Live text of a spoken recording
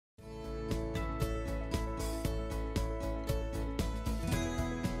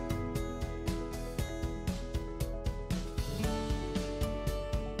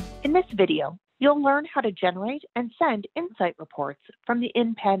In this video, you'll learn how to generate and send insight reports from the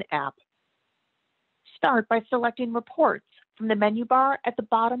InPen app. Start by selecting Reports from the menu bar at the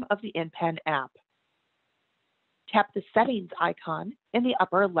bottom of the InPen app. Tap the Settings icon in the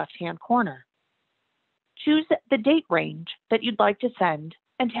upper left-hand corner. Choose the date range that you'd like to send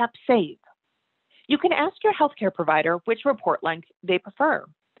and tap Save. You can ask your healthcare provider which report length they prefer.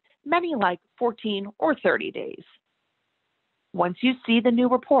 Many like 14 or 30 days. Once you see the new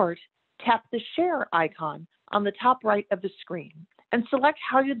report, tap the Share icon on the top right of the screen and select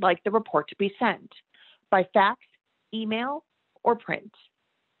how you'd like the report to be sent, by fax, email, or print.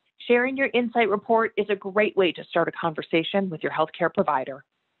 Sharing your insight report is a great way to start a conversation with your healthcare provider.